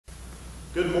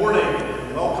Good morning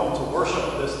and welcome to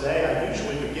worship this day. I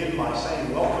usually begin by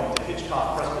saying welcome to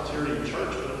Hitchcock Presbyterian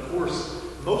Church, but of course,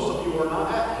 most of you are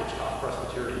not at Hitchcock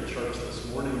Presbyterian Church this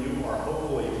morning. You are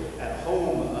hopefully at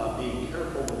home being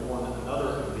careful with one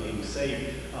another and being safe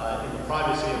in the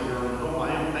privacy of your own home.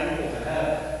 I am thankful to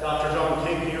have Dr. John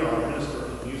King here, our Minister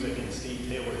of Music, and Steve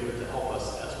Taylor here to help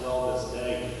us as well this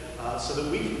day so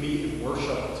that we can be in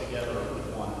worship together with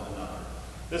one another.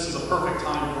 This is a perfect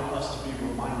time for us to be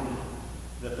reminded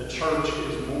that the church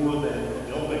is more than a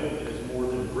building, it is more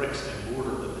than bricks and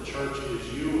mortar, that the church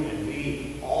is you and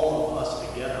me, all of us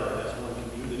together as one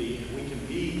community, and we can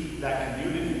be that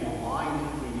community online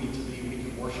if we need to be. We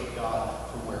can worship God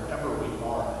from wherever we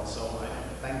are, and so I am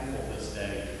thankful this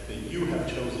day that you have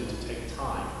chosen to take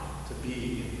time to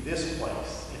be in this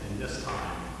place and in this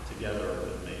time together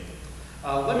with me.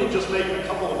 Let me just make a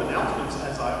couple of announcements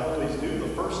as I always do. The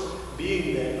first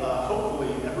being that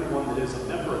hopefully everyone that is a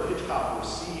member of Hitchcock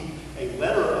received a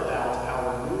letter about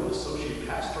our new associate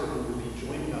pastor who will be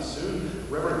joining us soon,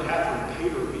 Reverend Catherine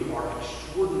Pater. We are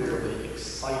extraordinarily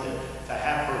excited to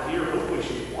have her here. Hopefully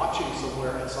she's watching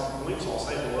somewhere at some point, so I'll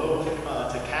say hello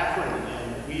to Catherine.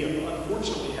 And we have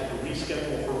unfortunately had to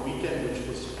reschedule her weekend, which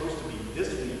was supposed to be this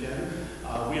weekend.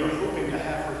 We are hoping to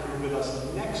have her here with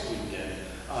us next weekend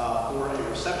for a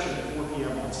reception at 4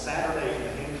 p.m. on Saturday in the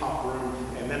Hancock Room,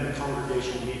 and then the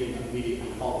congregational meeting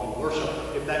immediately following worship.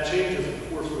 If that changes, of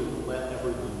course, we will let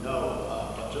everyone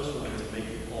know, but just wanted to make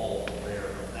you all aware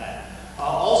of that.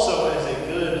 Also, as a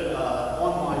good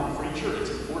online preacher,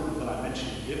 it's important that I mention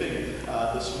giving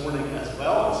this morning as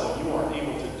well, and so you are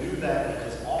able to do that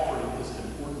because offering is an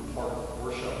important part of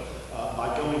worship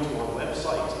by going to our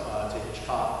website, to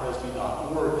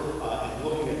hitchcockpresby.org, and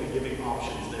looking at the giving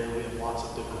options there. We have lots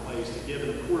of different ways to give,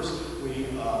 and of course, we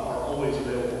are always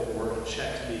available for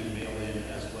checks being mailed in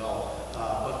as well.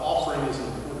 But offering is an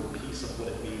important piece of what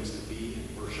it means to be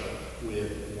in worship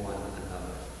with one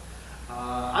another.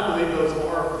 I believe those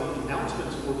are the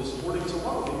announcements for this morning, so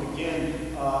why don't we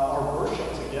begin our worship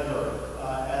together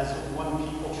as one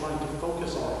people, trying to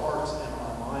focus our hearts and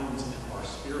our minds and our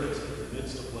spirits in the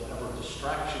midst of whatever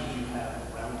distractions you have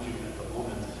around you at the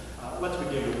moment. Let's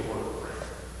begin with a word of prayer.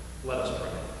 Let us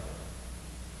pray.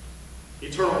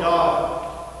 Eternal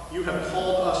God, you have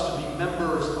called us to be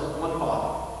members of one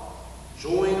body.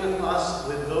 Join us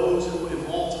with those who in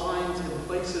all times and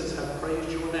places have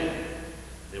praised your name,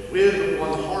 that with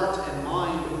one heart and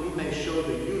mind we may show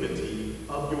the unity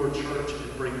of your church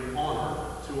and bring honor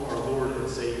to our Lord and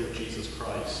Savior Jesus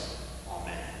Christ.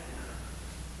 Amen.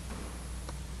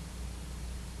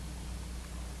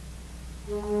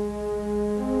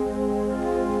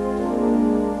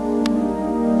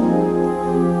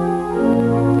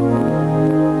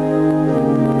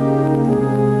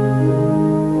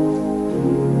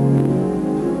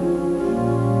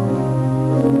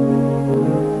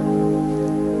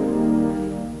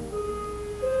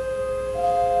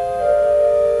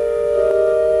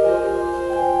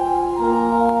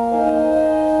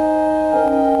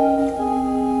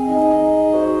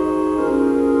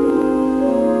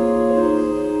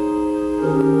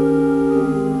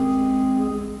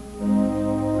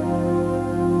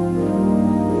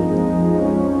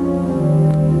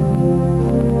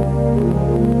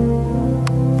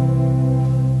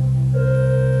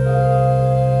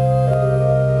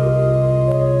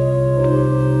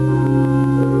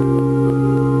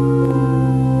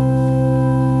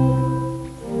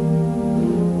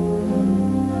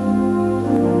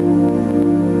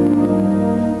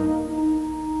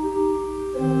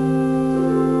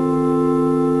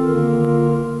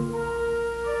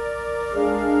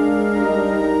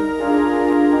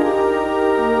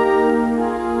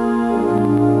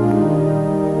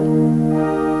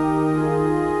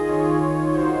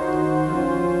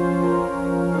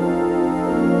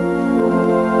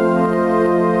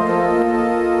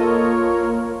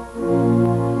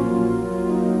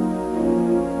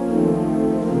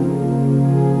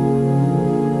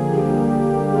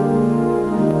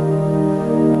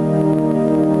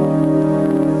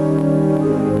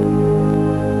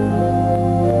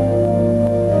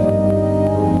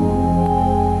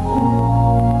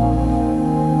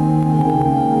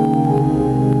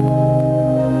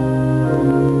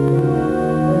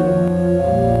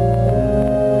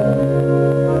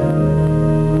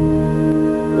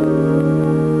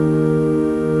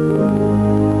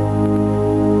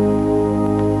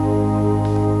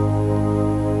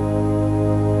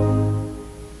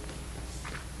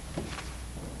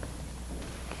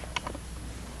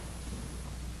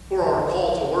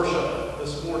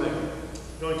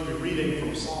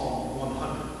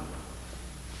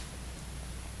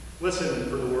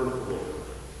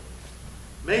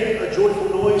 a joyful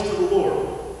noise to the Lord,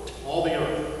 all the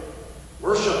earth.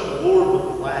 Worship the Lord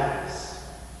with gladness.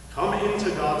 Come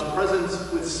into God's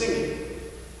presence with singing.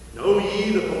 Know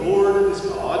ye that the Lord is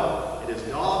God. It is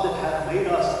God that hath made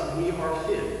us, and we are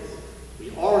his. We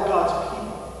are God's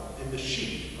people, and the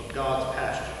sheep of God's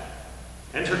pasture.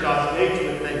 Enter God's gates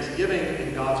with thanksgiving,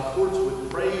 and God's courts with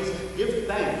praise. Give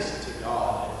thanks to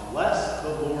God, and bless the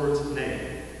Lord's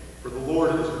name. For the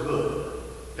Lord is good.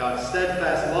 God's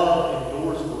steadfast love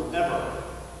endures forever,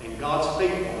 and God's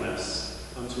faithfulness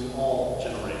unto all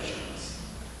generations.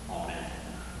 Amen.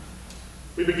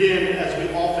 We begin, as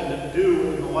we often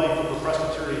do in the life of the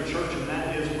Presbyterian Church, and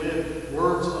that is with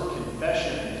words of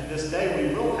confession. And this day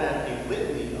we will have a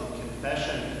litany of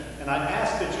confession, and I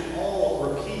ask that you all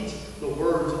repeat the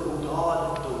words, "O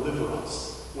God, deliver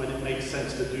us," when it makes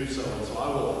sense to do so. And so I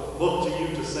will look to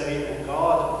you to say, "O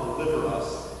God, deliver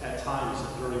us," at times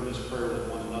during this prayer with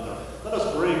one another. Let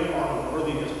us bring our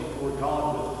unworthiness before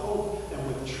God with hope and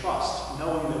with trust,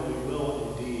 knowing that we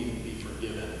will indeed be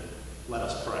forgiven. Let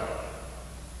us pray.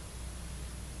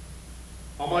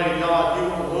 Almighty God,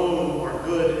 you alone are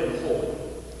good and holy.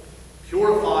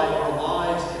 Purify our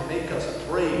lives and make us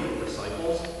brave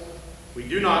disciples. We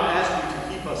do not ask you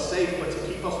to keep us safe, but to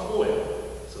keep us loyal,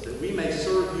 so that we may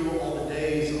serve you all the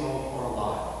days of our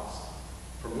lives.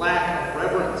 From lack of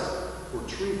reverence for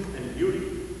truth and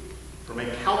beauty, from a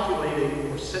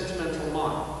calculating or sentimental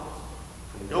mind,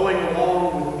 from going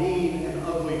along with mean and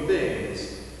ugly things,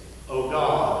 O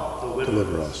God,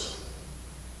 deliver us.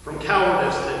 From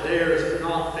cowardice that dares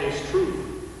not face truth,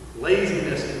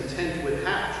 laziness content with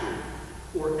half-truth,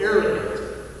 or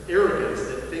arrogance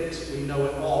that thinks we know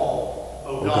it all,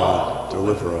 O God,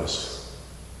 deliver us.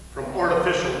 From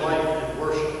artificial life and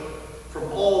worship, from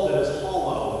all that is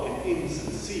hollow and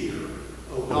insincere,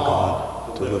 O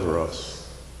God, deliver us.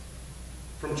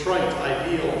 From trite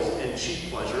ideals and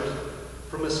cheap pleasures,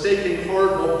 from mistaking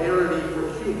hard vulgarity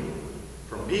for humor,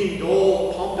 from being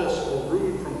dull, pompous, or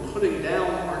rude, from putting down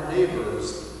our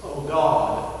neighbors, O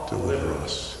God, deliver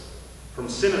us. From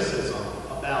cynicism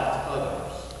about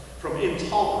others, from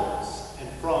intolerance, and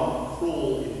from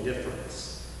cruel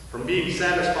indifference, from being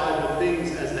satisfied with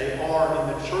things as they are in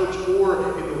the church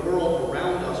or in the world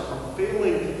around us, from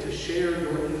failing to share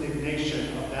your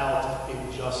indignation about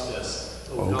injustice,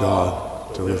 O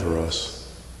God, deliver us.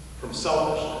 From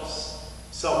selfishness,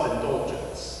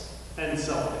 self-indulgence, and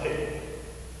self-pity,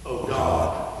 O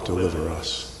God, deliver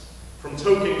us. From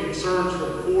token concerns for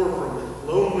the poor, from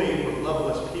lonely or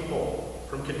loveless people,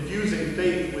 from confusing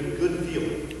faith with good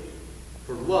feeling,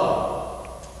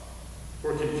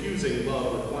 for confusing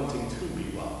love with wanting to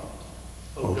be loved.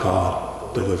 O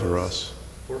God, deliver us.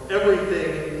 For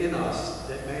everything in us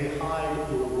that may hide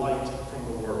your light from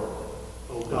the world,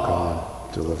 O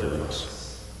God, deliver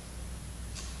us.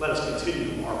 Let us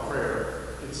continue our prayer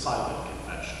in silent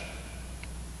confession.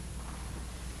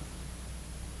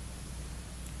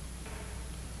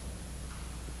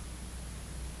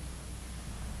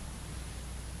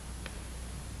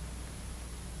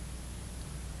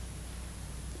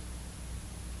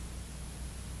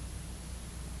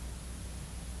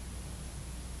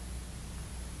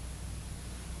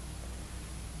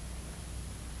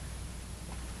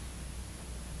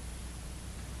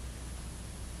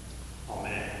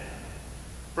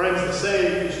 Friends, the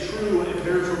saying is true and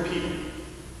bears repeating,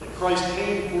 that Christ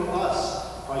came for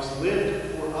us, Christ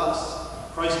lived for us,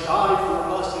 Christ died for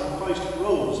us, and Christ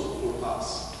rose for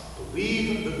us.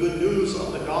 Believe the good news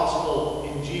of the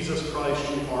gospel. In Jesus Christ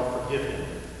you are forgiven.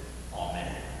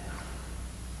 Amen.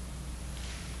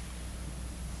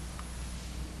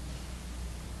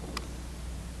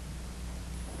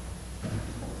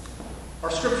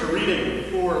 Our scripture reading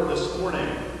for this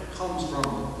morning comes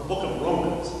from the book of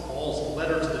Romans, Paul's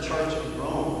letter to the church in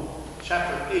Rome,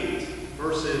 chapter 8,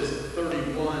 verses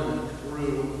 31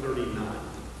 through 39.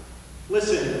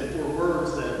 Listen for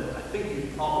words that I think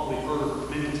you've probably heard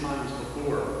many times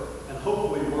before, and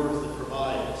hopefully words that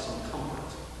provide some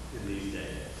comfort in these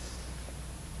days.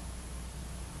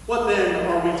 What then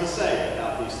are we to say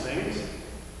about these things?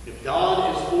 If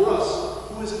God is for us,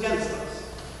 who is against us?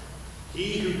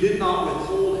 He who did not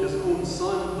withhold his own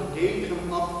son, but gave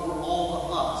him up for all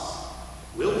of us,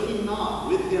 will he not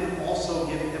with him also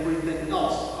give everything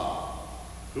else up?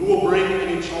 Who will bring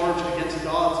any charge against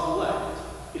God's elect?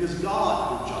 It is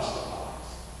God who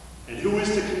justifies. And who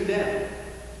is to condemn?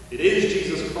 It is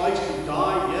Jesus Christ who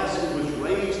died, yes, who was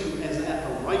raised, who is at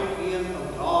the right hand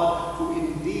of God, who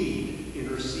indeed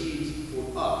intercedes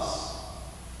for us.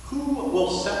 Who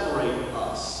will separate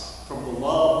us from the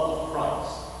love of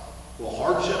Christ? Will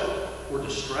hardship, or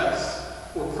distress,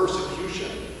 or persecution,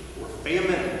 or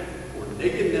famine, or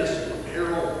nakedness, or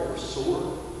peril, or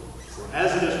sword. For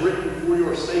as it is written, for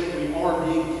your sake we are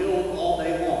being killed all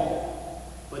day long.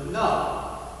 But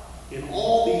no, in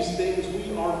all these things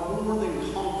we are more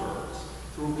than conquerors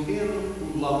through him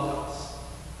who loved us.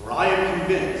 For I am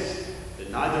convinced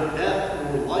that neither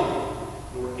death nor life,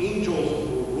 nor angels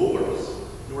nor rulers,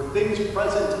 nor things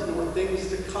present nor things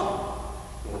to come,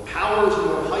 nor powers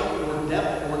nor height nor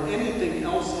depth nor anything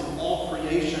else in all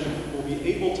creation will be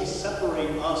able to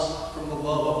separate us from the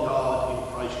love of God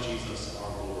in Christ Jesus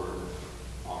our Lord.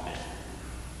 Amen.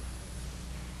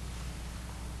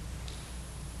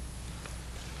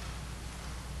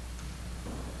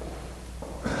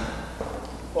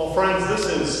 Well, friends, this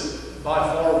is by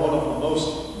far one of the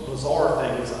most bizarre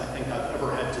things I think I've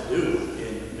ever had to do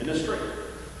in ministry.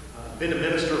 I've been a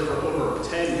minister for over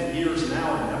 10 years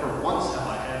now, and never once have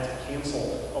I had to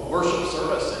cancel a worship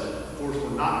service. And of course,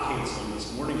 we're not canceling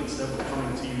this morning. Instead, we're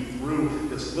coming to you through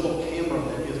this little camera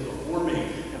that is before me.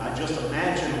 And I just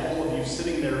imagine all of you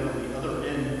sitting there on the other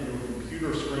end of your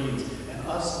computer screens and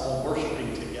us all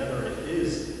worshiping together. It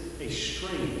is a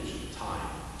strange time,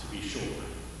 to be sure.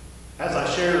 As I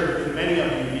shared with many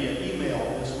of you via email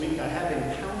this week, I have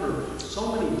encountered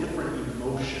so many different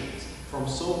emotions from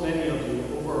so many of you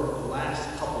over the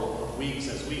last couple of weeks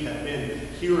as we have been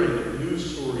hearing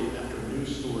news story after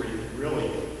news story and really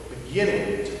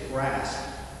beginning to grasp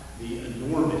the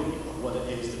enormity of what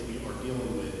it is that we are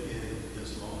dealing with in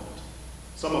this moment.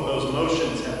 Some of those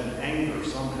emotions have been anger,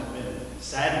 some have been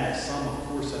sadness, some of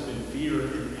course have been fear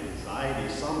and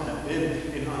anxiety, some have been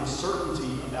in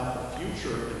uncertainty about the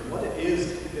future and what it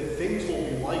is that things will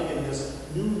be like in this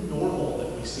new normal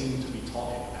that we seem to be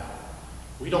talking about.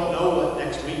 We don't know what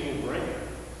next week will bring.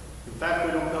 In fact,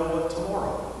 we don't know what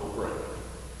tomorrow will bring.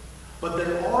 But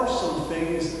there are some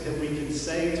things that we can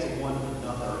say to one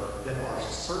another that are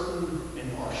certain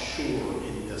and are sure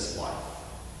in this life.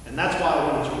 And that's why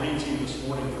I wanted to read to you this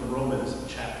morning from Romans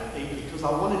chapter 8, because I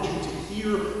wanted you to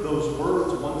hear those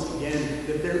words once again,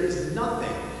 that there is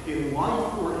nothing in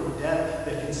life or in death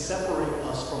that can separate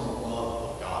us from the love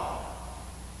of God.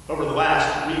 Over the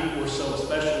last week or so,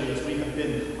 especially as we have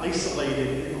been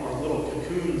isolated in our little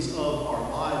cocoons of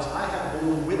our lives, I have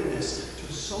borne witness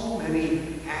to so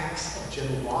many acts of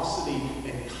generosity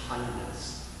and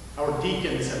kindness. Our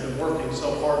deacons have been working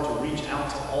so hard to reach out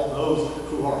to all those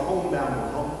who are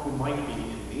homebound or who might be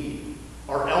in need.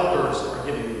 Our elders are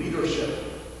giving leadership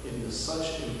in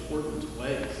such important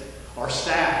ways. Our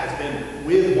staff has been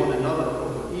with one another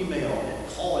over email and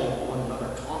calling one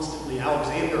another constantly.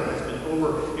 Alexander has been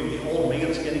over in the old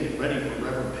manse getting it ready for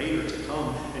Reverend Pater to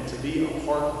come and to be a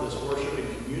part of this worshiping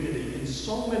community. In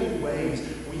so many ways,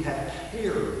 we have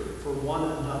cared for one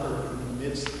another in the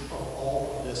midst of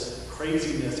all of this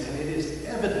craziness, and it is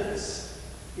evidence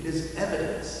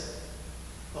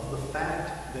of the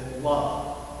fact that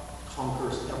love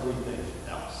conquers everything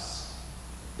else.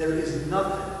 There is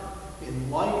nothing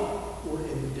in life or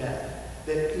in death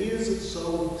that is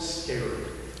so scary,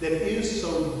 that is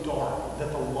so dark,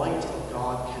 that the light of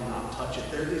God cannot touch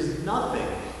it. There is nothing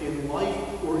in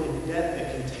life or in death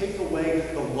that can take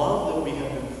away the love that we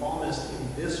have been promised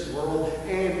in this world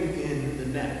and in the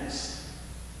next.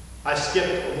 I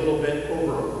skipped a little bit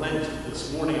over Lent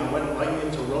this morning. I went right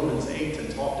into Romans 8 and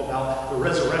talked about the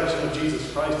resurrection of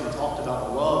Jesus Christ and talked about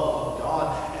the love of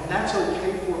God. And that's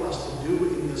okay for us to do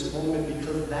in this moment,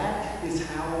 because that is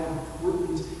how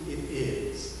important it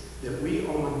is that we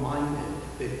are reminded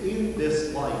that in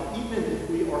this life, even if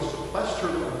we are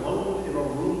sequestered alone in a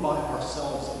room by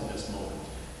ourselves in this moment,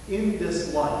 in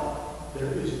this life,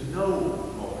 there is no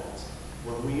moment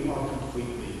where we are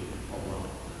completely alone.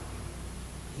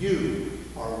 You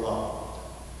are loved.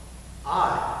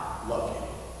 I love you.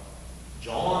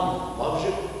 John loves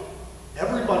you.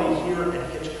 Everybody here at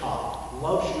Hitchcock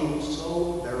loves you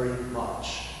so very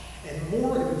much. And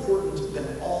more important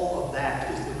than all of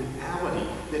that is the reality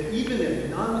that even if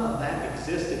none of that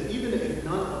existed, even if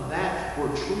none of that were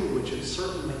true, which it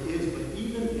certainly is, but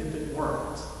even if it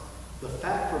weren't, the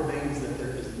fact remains that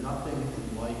there is nothing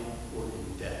in life or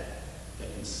in death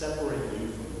that can separate you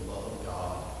from the love of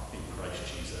God in Christ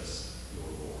Jesus, your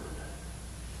Lord.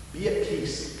 Be at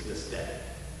peace this day.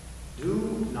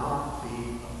 Do not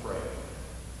be afraid.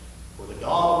 For the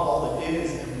God of all that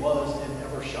is and was and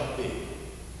ever shall be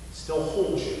still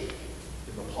holds you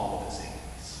in the palm of his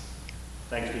hands.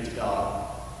 Thanks be to God.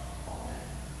 Amen.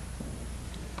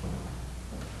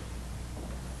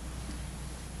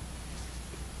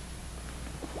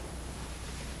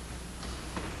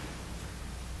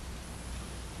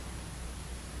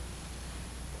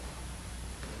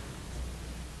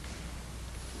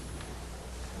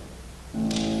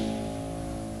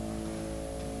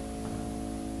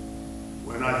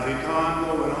 When I think I'm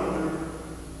going under,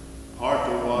 part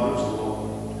the waters, Lord.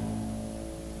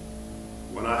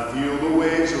 When I feel the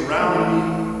waves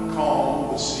around me,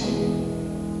 calm the sea.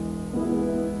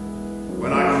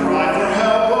 When I cry for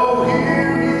help, oh,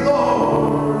 hear me,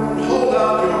 Lord, and hold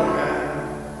out your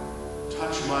hand.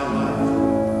 Touch my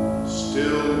life,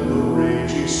 still the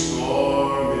raging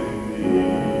storm in me.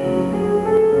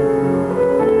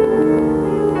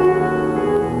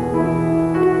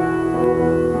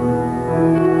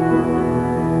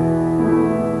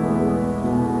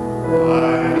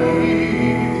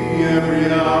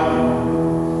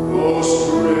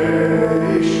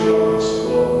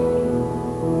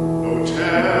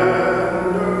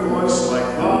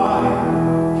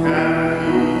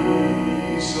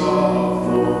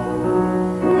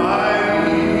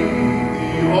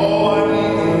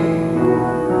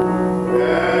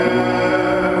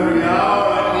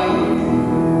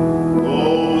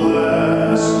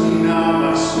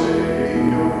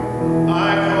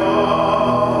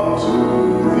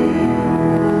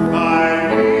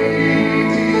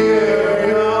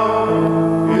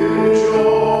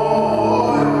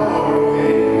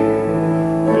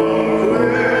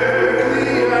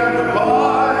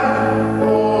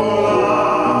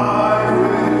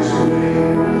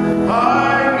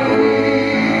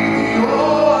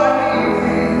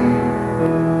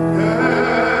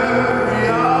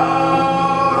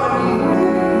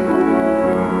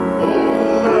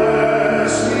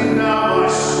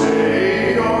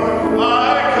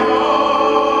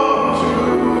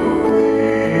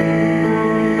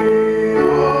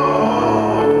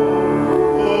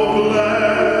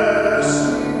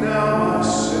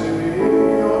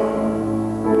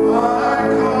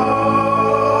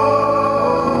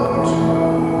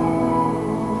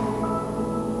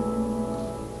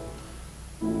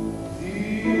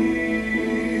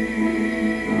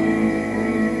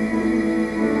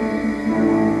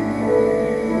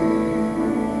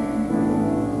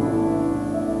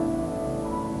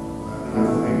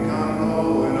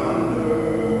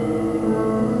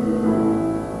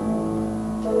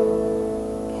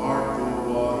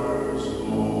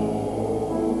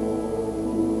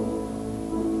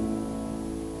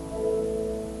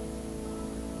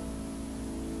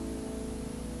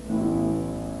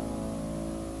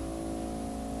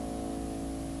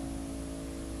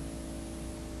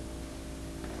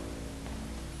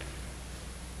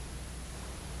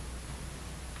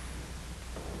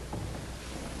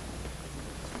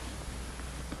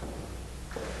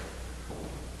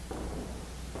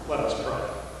 Let us pray.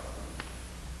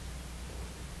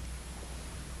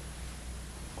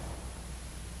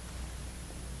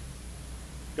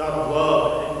 God of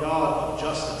love and God of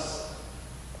justice,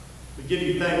 we give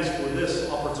you thanks for this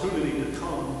opportunity to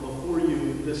come before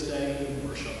you this day in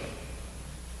worship.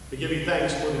 We give you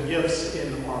thanks for the gifts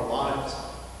in our lives,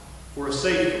 for a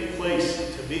safe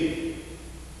place to be,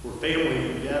 for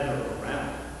family to gather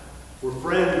around, for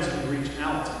friends who reach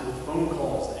out with phone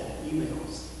calls and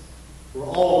emails, for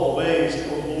all the ways,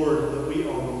 O Lord, that we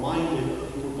are reminded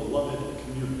of your beloved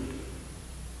community.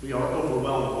 We are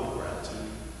overwhelmed with gratitude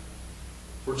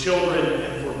for children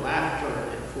and for laughter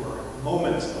and for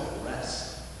moments of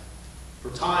rest, for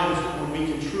times when we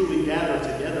can truly gather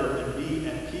together and be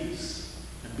at peace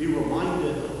and be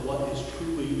reminded of what is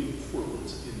truly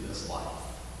important in this life.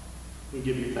 We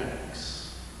give you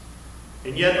thanks.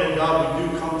 And yet, O God, we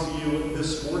do come to you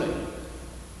this morning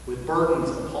with burdens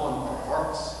upon our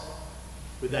hearts,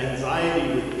 with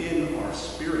anxiety within our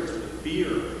spirits, with fear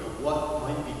of what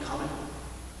might be coming.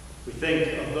 We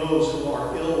think of those who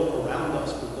are ill around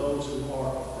us, for those who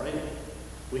are afraid.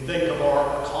 We think of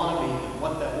our economy and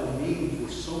what that will mean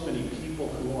for so many people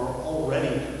who are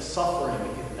already suffering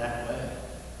in that way.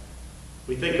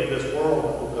 We think of this world,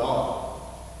 O God,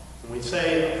 and we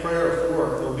say a prayer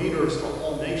for the leaders of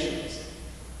all nations,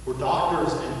 for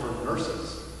doctors and for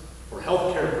nurses, for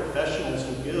healthcare professionals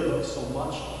who give so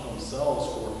much of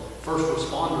themselves, for first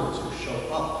responders who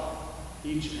show up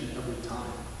each and every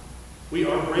time. We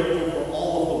are grateful for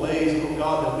all of the ways, oh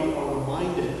God, that we are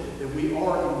reminded that we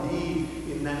are indeed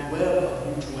in that web of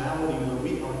mutuality where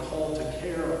we are called to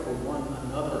care for one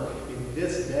another in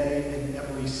this day and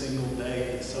every single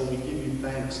day. And so we give you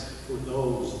thanks for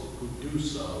those who do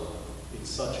so in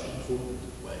such important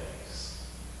ways.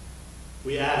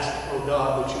 We ask, oh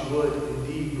God, that you would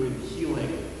indeed bring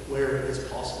healing where it is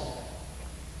possible,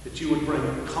 that you would bring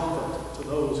comfort to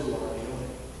those who are ailing,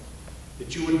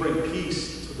 that you would bring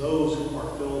peace to those who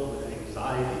are filled with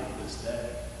anxiety this day,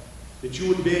 that you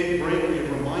would bring a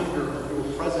reminder of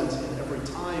your presence in every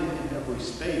time and every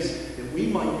space, that we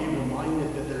might be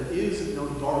reminded that there is no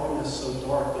darkness so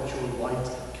dark that your light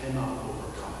cannot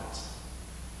overcome it.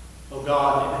 Oh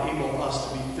God, enable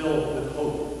us to be filled with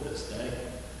hope this day,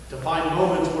 to find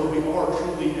moments where we are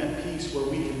truly at peace, where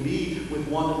we can be with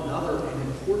one another in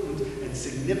important and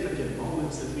significant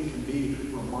moments, that we can be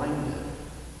reminded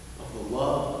of the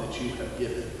love that you have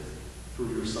given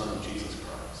through your Son, Jesus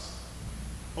Christ.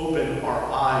 Open our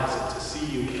eyes to see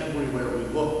you everywhere we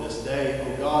look this day.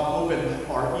 Oh God, open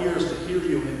our ears to hear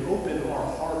you, and open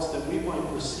our hearts that we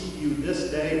might receive you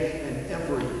this day and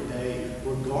every day,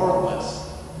 regardless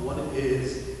of what it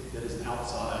is that is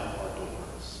outside our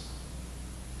doors.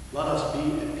 Let us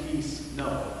be at peace,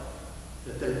 knowing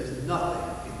that there is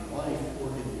nothing in life or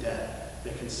in death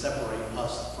that can separate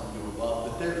us from your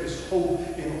love, that there is hope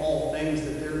in all things,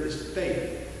 that there is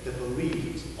faith that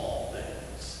believes all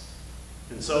things.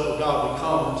 And so, God, we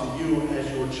come to you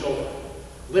as your children,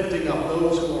 lifting up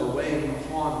those who are weighing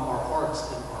upon our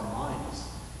hearts and our minds,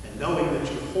 and knowing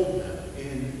that you hold them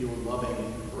in your loving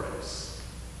embrace.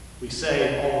 We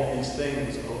say all of these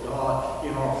things, O God,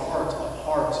 in our heart of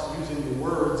hearts, using the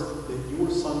words that your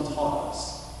Son taught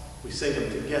us. We say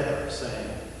them together, saying,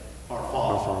 Our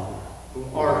Father, who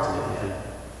art in heaven,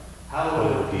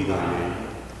 hallowed be thy name.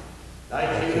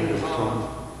 Thy kingdom come,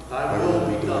 thy will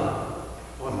be done,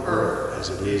 on earth as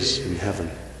it is in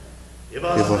heaven. Give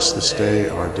us this day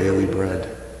our daily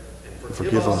bread, and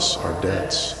forgive us our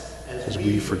debts, as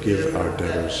we forgive our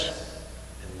debtors.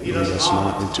 And lead us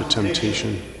not into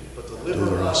temptation, but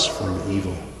deliver us from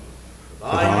evil. For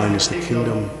thine is the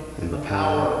kingdom, and the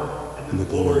power, and the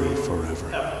glory forever.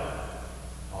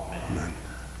 Amen.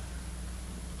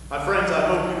 My friends, I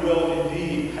hope you will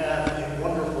indeed have a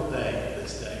wonderful day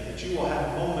this day, that you will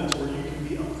have moments where you can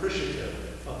be appreciative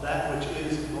of that which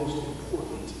is most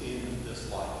important in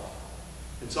this life.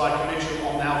 And so I commit you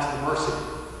all now to the mercy,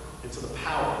 and to the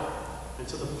power, and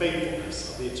to the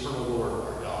faithfulness of the eternal Lord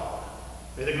our God.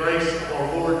 May the grace of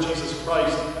our Lord Jesus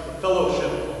Christ, the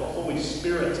fellowship of the Holy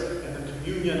Spirit, and the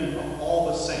communion of all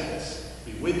the saints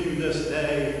be with you this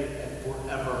day and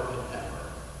forever and ever.